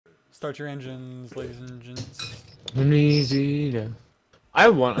Start your engines, ladies and gents. Easy. I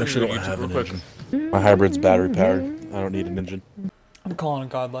want to Actually, I don't have an engine. My hybrid's battery powered. I don't need an engine. I'm calling it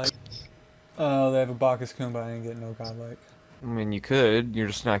godlike. They have a Bacchus Coon, but I ain't getting no godlike. I mean, you could. You're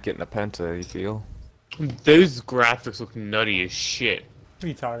just not getting a Penta, you feel? Those graphics look nutty as shit. What are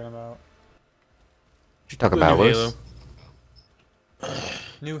you talking about? You talk about Halo.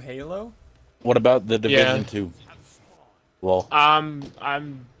 New Halo? What about the Division Yeah. 2? Lol.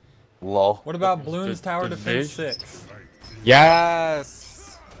 I'm. Lol. What about Bloons the Tower Defense Division? 6?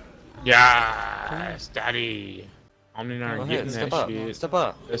 Yes! Yes, daddy. Omni-Nar Go getting ahead, that step up. shit. Step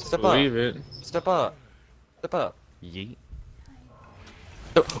up. Let's Step up. believe it. Step up. Step up. Yeet.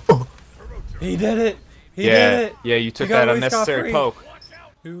 He did it! He Yeah, did it! yeah, you took got that away unnecessary scot-free. poke.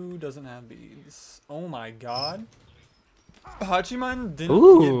 Who doesn't have beads? Oh my god. Hachiman didn't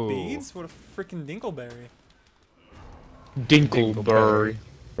Ooh. get beads? What a freaking dinkleberry. Dinkleberry.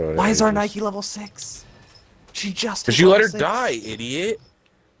 Bro, Why is our just- Nike level 6? She just. Cause is you let her level 6. die, idiot.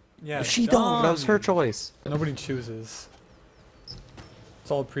 Yeah, She don't. That was her choice. Nobody chooses. It's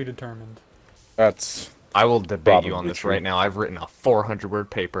all predetermined. That's. I will debate you Probably on this true. right now. I've written a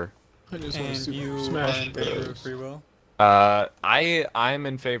 400-word paper. I just want And to you are smash in favor of bros. free will? I'm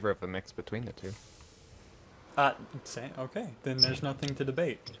in favor of a mix between the two. Okay, then there's nothing to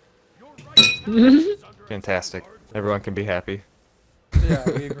debate. Fantastic. Everyone can be happy. Yeah,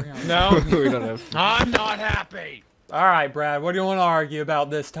 we agree on that. No, We don't have. I'm not happy. Alright, Brad, what do you want to argue about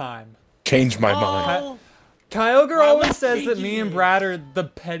this time? Change my mind. Oh, Kyogre I always love says that me and Piggy. Brad are the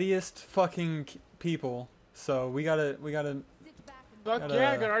pettiest fucking people. So we gotta fuck Gotta-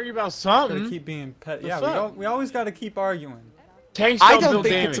 yeah, I gotta argue about something. keep being pet. The Yeah, fuck? we always gotta keep arguing. Tanks I don't don't build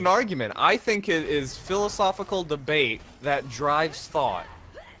think damage. it's an argument. I think it is philosophical debate that drives thought.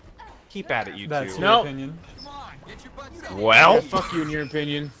 Keep at it, you That's two. your No. opinion. Well, Yeah, fuck you and your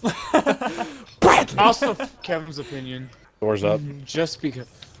opinion. Brad. Also, Kevin's opinion. Doors up. Just because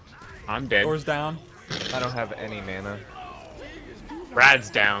I'm dead. Doors down. I don't have any mana. Brad's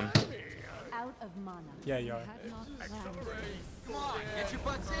down. Out of mana. Yeah, you are.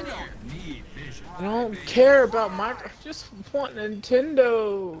 I don't care about Micro. I just want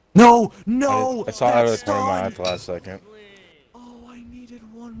Nintendo. No, no. I saw it out of the that's corner of my eye done. for the last second. Oh, I needed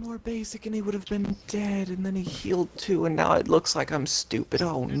one more basic and he would have been dead, and then he healed too, and now it looks like I'm stupid.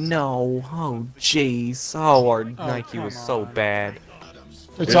 Oh no. Oh jeez. Oh, our Nike was come so on. bad.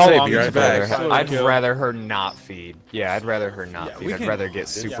 It's Good all save, on be right his back. back. I'd rather her not feed. Yeah, I'd rather her not feed. we I'd can- rather get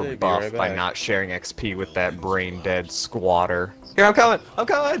save, super be buff right by back. not sharing XP with that brain dead squatter. Here, I'm coming! I'm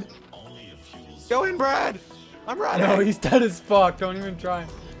coming! Go in, Brad! I'm ready! No, he's dead as fuck. Don't even try.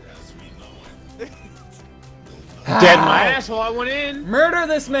 Dead my ass while I went in. Murder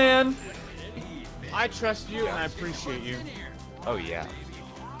this man. I trust you and I appreciate you. Oh, yeah.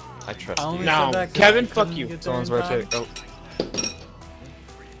 I trust I only you. No, said that 'cause Kevin, I fuck couldn't you. get there Someone's in time. rotating. Oh.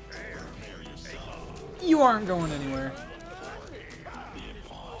 You aren't going anywhere.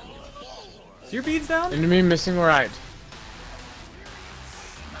 Is your beads down? Enemy missing right.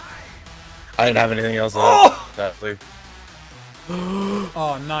 I didn't have anything else. Sadly.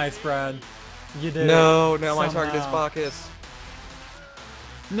 Oh, nice, Brad. You did. No, it now my target is somehow. Bacchus.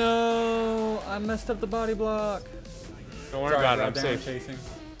 No, I messed up the body block. Don't worry Sorry, about it. Brad, I'm down safe. chasing.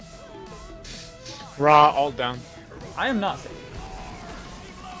 Raw, all down. I am not safe.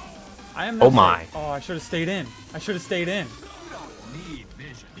 I am not Oh safe. my. Oh, I should have stayed in. I should have stayed in.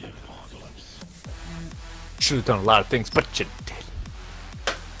 Should have done a lot of things, but you did.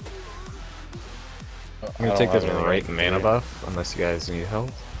 I'm gonna take this right mana buff, unless you guys need help.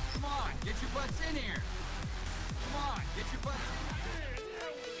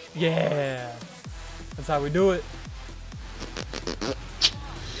 Yeah. That's how we do it.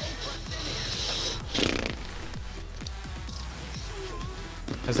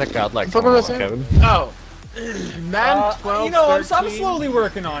 Is that godlike Fuck coming was on, I Kevin? saying? Oh. Madden 12, You know, I'm 13. slowly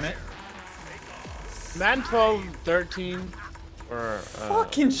working on it. Madden 12, 13. Or,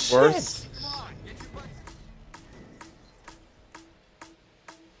 Fucking shit. worse.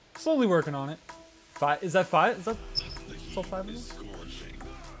 Slowly working on it. Five? Is that five? Is that still 5 of them?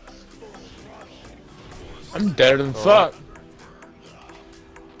 I'm deader than fuck.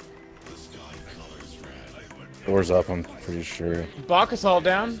 Doors up. I'm pretty sure. Bacchus all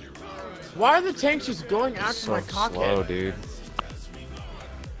down. Why are the tanks just going after So my slow, cockhead? dude.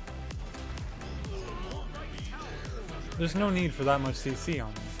 There's no need for that much CC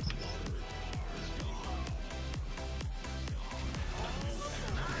on it.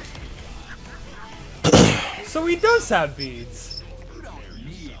 So he does have beads.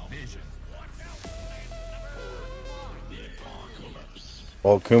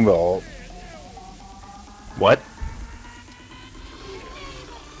 Well, Kumba ult. What?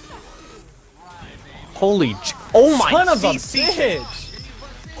 Holy oh my Son of a CC. bitch!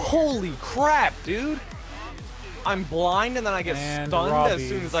 Holy crap, dude! I'm blind and then I get And stunned Robbie's. as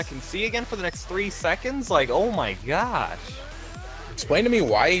soon as I can see again for the next 3 seconds? Like, oh my gosh. Explain to me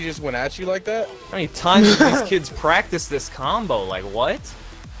why he just went at you like that. How many times do these kids practice this combo? Like, what?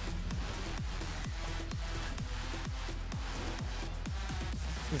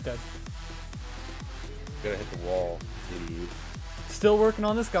 He's dead. Gotta hit the wall, idiot. Still working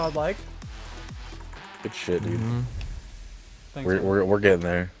on this godlike. Good shit, dude. Thanks. We're getting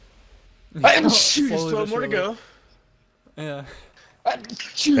there. And shoot, Slowly still but more to surely. go. Yeah.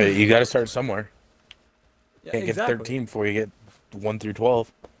 Hey, you gotta start somewhere. Yeah, Can't exactly. get 13 before you get 1 through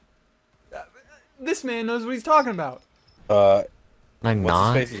 12. This man knows what he's talking about. What's I'm his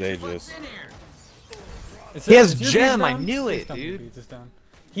not. face's ages? He has is your gem, beats I down? knew Please it, tell me your dude. beats is down.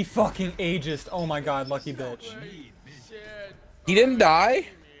 He fucking ageist. Oh my god, lucky bitch. He didn't die?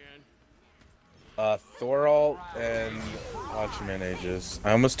 Thoralt and Watchman ages.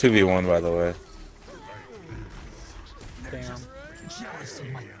 I almost 2v1, by the way. Damn.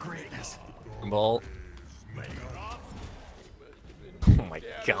 Bolt. Oh my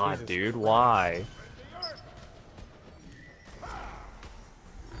god, dude, why?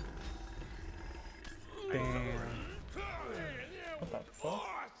 Damn. What the fuck?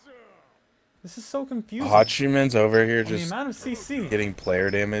 This is so confusing. Hachiman's over here And the just amount of CC. getting player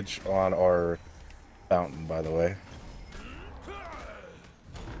damage on our fountain, by the way.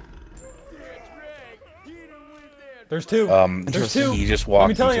 There's two. There's two. He just Let me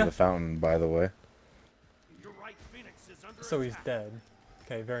walked tell into ya. the fountain, by the way. So he's dead.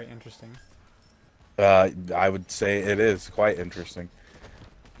 Okay, very interesting. I would say it is quite interesting.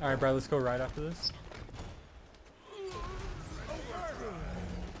 Alright, Brad, let's go right after this.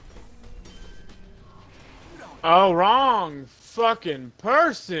 Oh, wrong fucking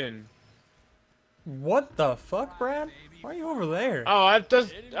person. What the fuck, Brad? Why are you over there? Oh,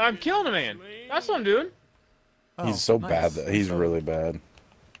 I'm killing a man. That's what I'm doing. Oh, He's so nice. bad. That he's really bad.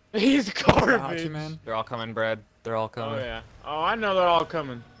 He's Gotcha, garbage. man. They're all coming, Brad. They're all Oh coming. yeah. Oh, I know they're all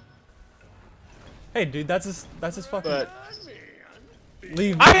coming. Hey, dude, that's his fucking. But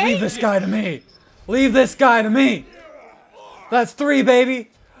Leave I hate this you. guy to me. Leave this guy to me. That's 3, baby.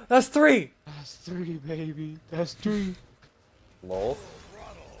 That's 3. that's 3, baby. That's 3. Lol.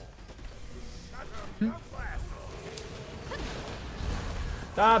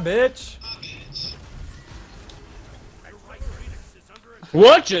 Die, bitch.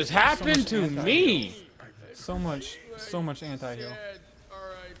 What just happened much to anti-heal. me? So much anti-heal.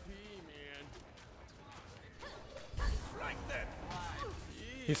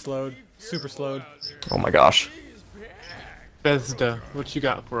 He's slowed. Super slowed. Oh my gosh. Bethesda, what you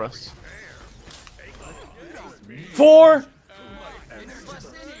got for us? 4.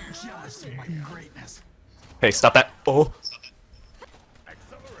 Hey, stop that. Oh.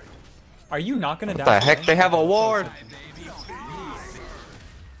 Are you not gonna die? What the heck? They have a ward.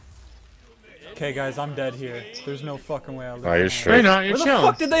 Okay, guys, I'm dead here. There's no fucking way I'll live. Oh, you're that. straight. Wait, no, you're Where the chilling.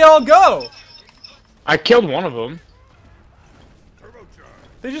 fuck did they all go? I killed one of them.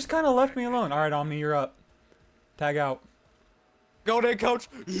 They just kind of left me alone. All right, Omni, you're up. Tag out. Go there, coach.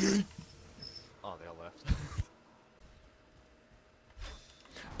 Oh, they all left.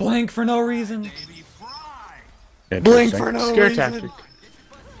 Blank for no reason. Interesting. for no Scare reason. tactic.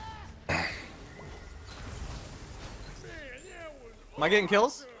 Am I getting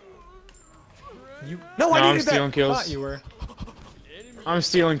kills? You No, No, I I'm needed that. stealing kills. thought you were. I'm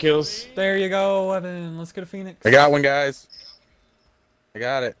stealing kills. There you go, Evan. Let's get a Phoenix. I got one, guys. I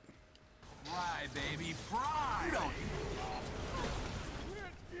got it.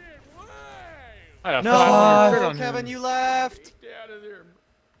 I got No, 500 crit on Kevin, him. you left.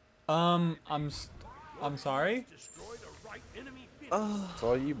 I'm sorry. It's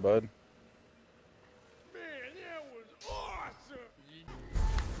all you, bud.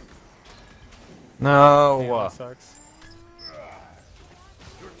 Damn, No. that sucks.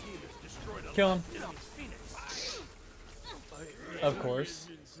 Kill him. Of course.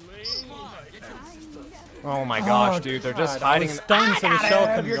 Oh my gosh, Oh, dude, they're just God, I hiding was in stunned so the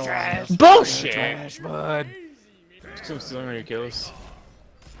shell couldn't go on. Bullshit! trash, bud. I'm stealing all your kills.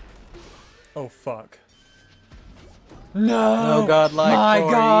 Oh fuck. No. No godlike My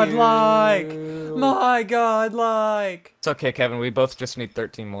for godlike. you. My godlike. It's okay, Kevin. We both just need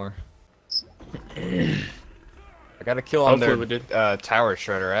 13 more. I got a kill on Hopefully their we did. tower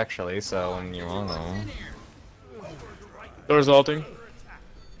shredder, actually. So when you want them. Doors ulting.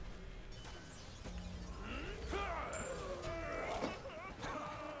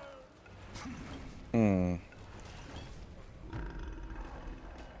 Hmm.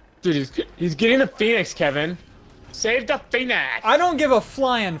 Dude, he's getting the Phoenix, Kevin. Save the Phoenix. I don't give a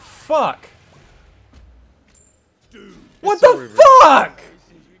flying fuck. What the fuck?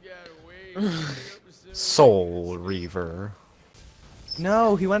 Soul Reaver.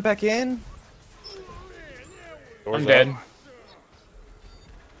 No, he went back in? Doors I'm dead. up.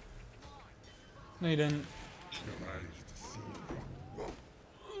 No, you didn't.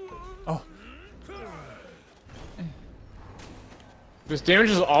 Oh. This damage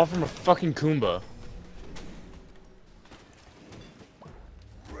is all from a fucking Kumba.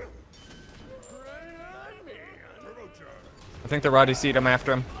 I think they're already seed him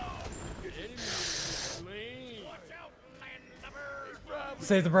after him.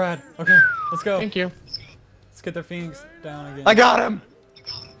 Save the Brad. Okay, let's go. Thank you. Let's get their Phoenix down again. I got him!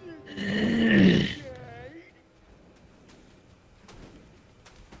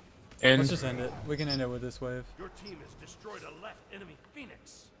 And Let's just end it. We can end it with this wave. Your team has destroyed a left enemy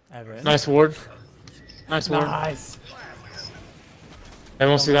Phoenix. Evan. nice ward. Nice ward. Nice. I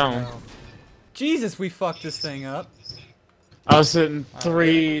won't see that one. Jesus, we fucked this thing up. I was sitting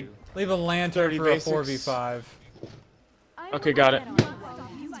 3. Leave a lantern 30 for basics. a 4v5. Okay, got it.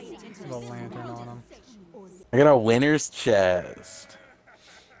 Leave a lantern on him. I got a winner's chest.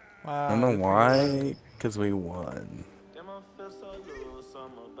 Wow. I don't know why, because we won.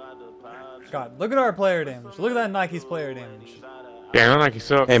 God, look at our player damage. Look at that Nike's player damage. Yeah, I don't like you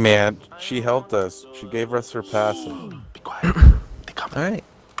so. Hey man, she helped us. She gave us her passive. Alright.